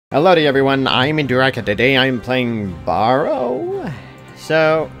Hello to everyone, I'm Indurok and today I'm playing Barro.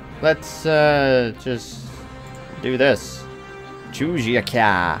 So, let's just do this. Choose your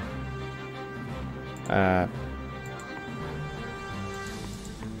car.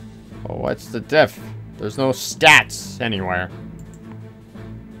 What's the diff? There's no stats anywhere.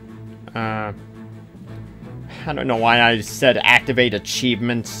 I don't know why I said activate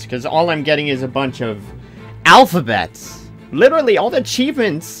achievements, because all I'm getting is a bunch of alphabets. Literally, all the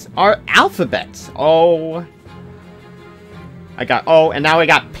achievements are alphabets. O. I got O, and now I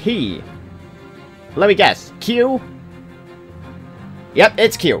got P. Let me guess. Q? Yep,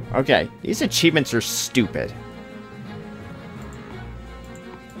 it's Q. Okay. These achievements are stupid.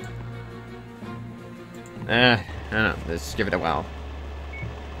 I don't know. Let's give it a whirl.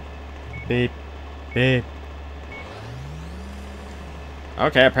 Beep. Beep.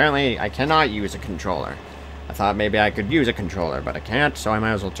 Okay, apparently I cannot use a controller. I thought maybe I could use a controller, but I can't, so I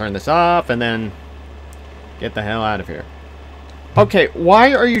might as well turn this off and then get the hell out of here. Okay,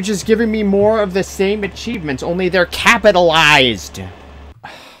 why are you just giving me more of the same achievements, only they're capitalized?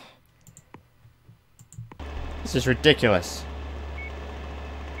 This is ridiculous.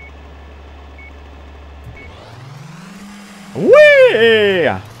 Whee!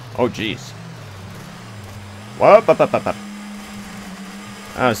 Oh, jeez. Whoop, up, up, up, up.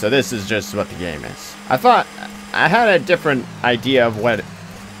 Oh, so this is just what the game is. I thought I had a different idea of what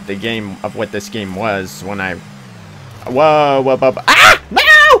this game was when I. Whoa, whoa, whoa! Ah!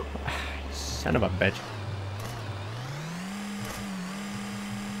 No! Son of a bitch!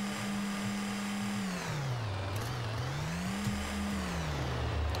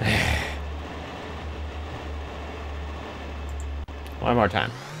 One more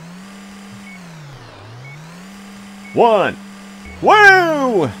time. One.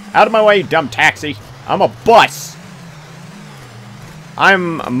 Woo! Out of my way, dumb taxi. I'm a bus.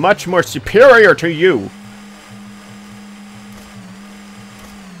 I'm much more superior to you.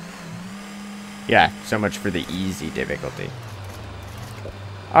 Yeah, so much for the easy difficulty.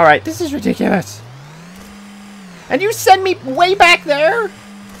 Alright, this is ridiculous. And you send me way back there?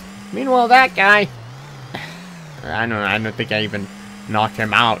 Meanwhile, that guy... I don't think I even knocked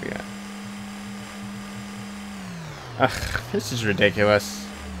him out yet. Ugh, this is ridiculous.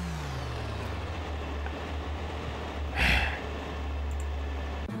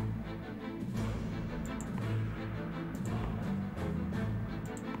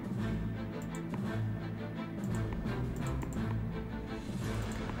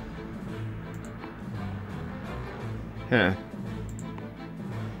 Huh.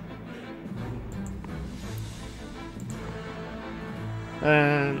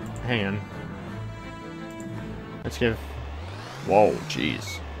 Hang on. Let's give... Whoa,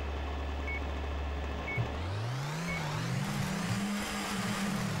 jeez.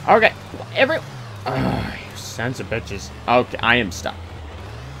 Okay, you sons of bitches. Okay, I am stuck.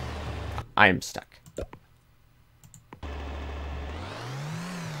 I am stuck.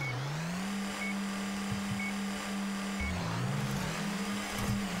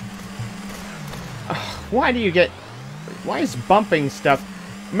 Why do you get... Why is bumping stuff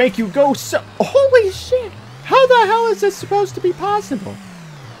make you go so... Holy shit! How the hell is this supposed to be possible?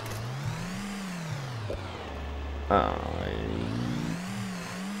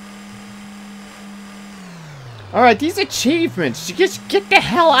 Alright, these achievements, just get the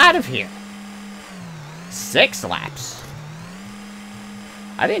hell out of here. 6 laps.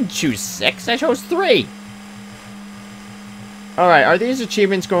 I didn't choose 6, I chose 3. Alright, are these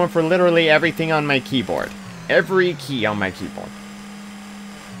achievements going for literally everything on my keyboard? Every key on my keyboard.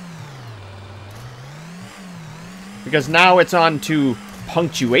 Because now it's on to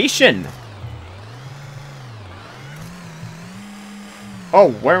punctuation.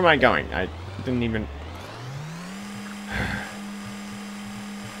 Oh, where am I going? I didn't even...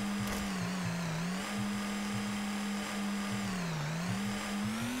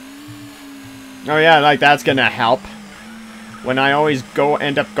 Oh yeah, like that's gonna help. When I always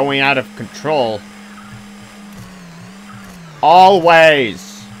end up going out of control.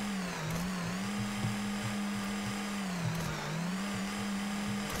 Always.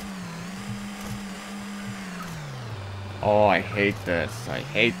 Oh, I hate this. I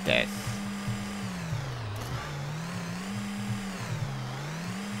hate this.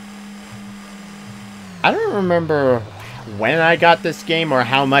 I don't remember when I got this game or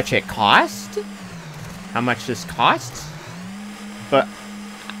how much it cost. How much this costs. But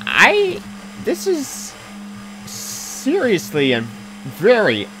this is seriously a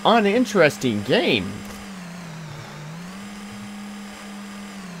very uninteresting game.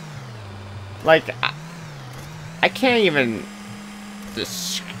 Like, I can't even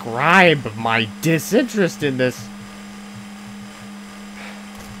describe my disinterest in this.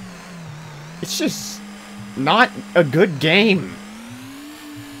 It's just not a good game.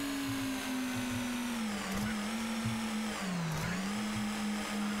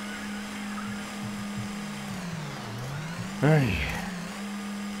 Ay.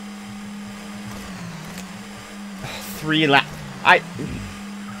 3 lap.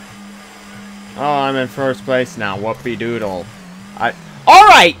 Oh, I'm in first place now. Whoopie doodle.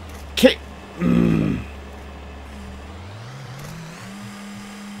 Alright!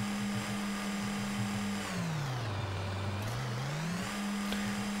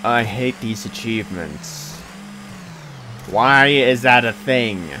 I hate these achievements. Why is that a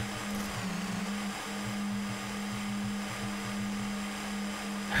thing?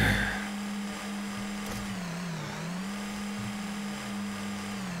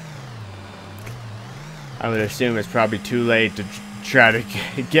 I would assume it's probably too late to try to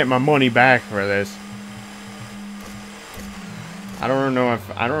get my money back for this. I don't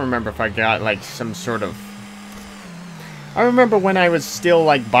remember if I got like some sort of... I remember when I was still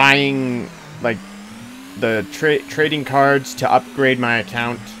like buying like the trading cards to upgrade my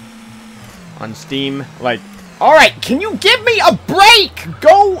account on Steam. Like, alright, can you give me a break?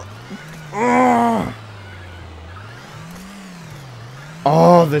 Go! Ugh.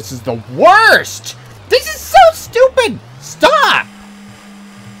 Oh, this is the worst! This is so stupid! Stop!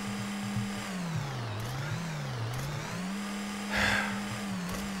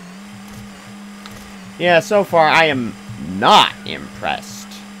 Yeah, so far I am not impressed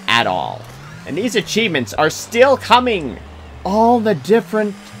at all. And these achievements are still coming. All the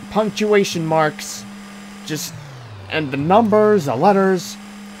different punctuation marks. And the numbers, the letters.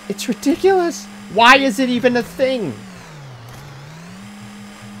 It's ridiculous. Why is it even a thing?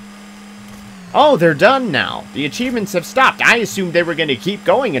 Oh, they're done now. The achievements have stopped. I assumed they were going to keep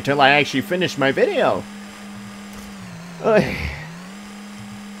going until I actually finished my video. Ugh.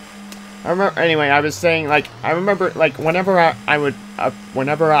 I remember, anyway, I was saying, like, I remember, like, whenever I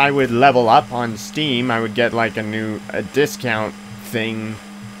would level up on Steam, I would get, like, a discount thing,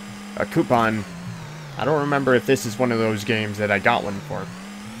 a coupon. I don't remember if this is one of those games that I got one for.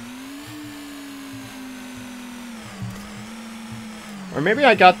 Or maybe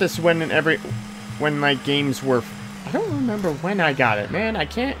I got this when like games were... I don't remember when I got it, man. I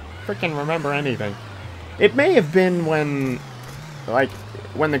can't freaking remember anything. It may have been when, like,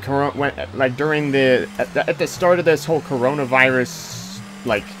 when the during the at the start of this whole coronavirus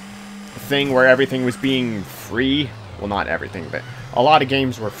like thing where everything was being free. Well, not everything, but a lot of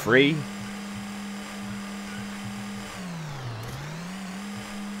games were free.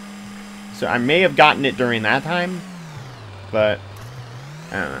 So I may have gotten it during that time, but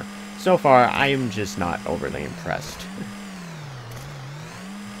I don't know. So far, I am just not overly impressed.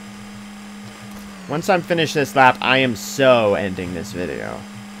 Once I'm finished this lap, I am so ending this video.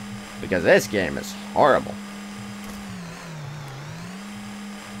 Because this game is horrible.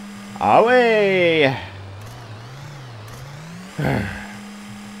 Away! Because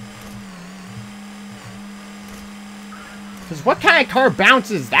what kind of car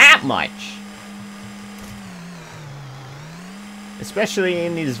bounces that much? Especially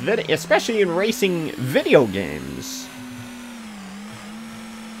in these especially in racing video games.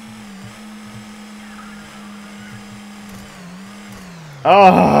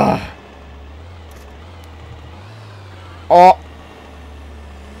 Oh.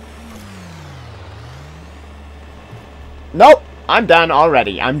 Nope. I'm done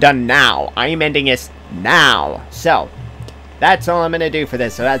already. I'm done now. I am ending this now. So, that's all I'm going to do for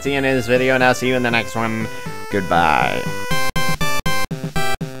this. So that's the end of this video, and I'll see you in the next one. Goodbye.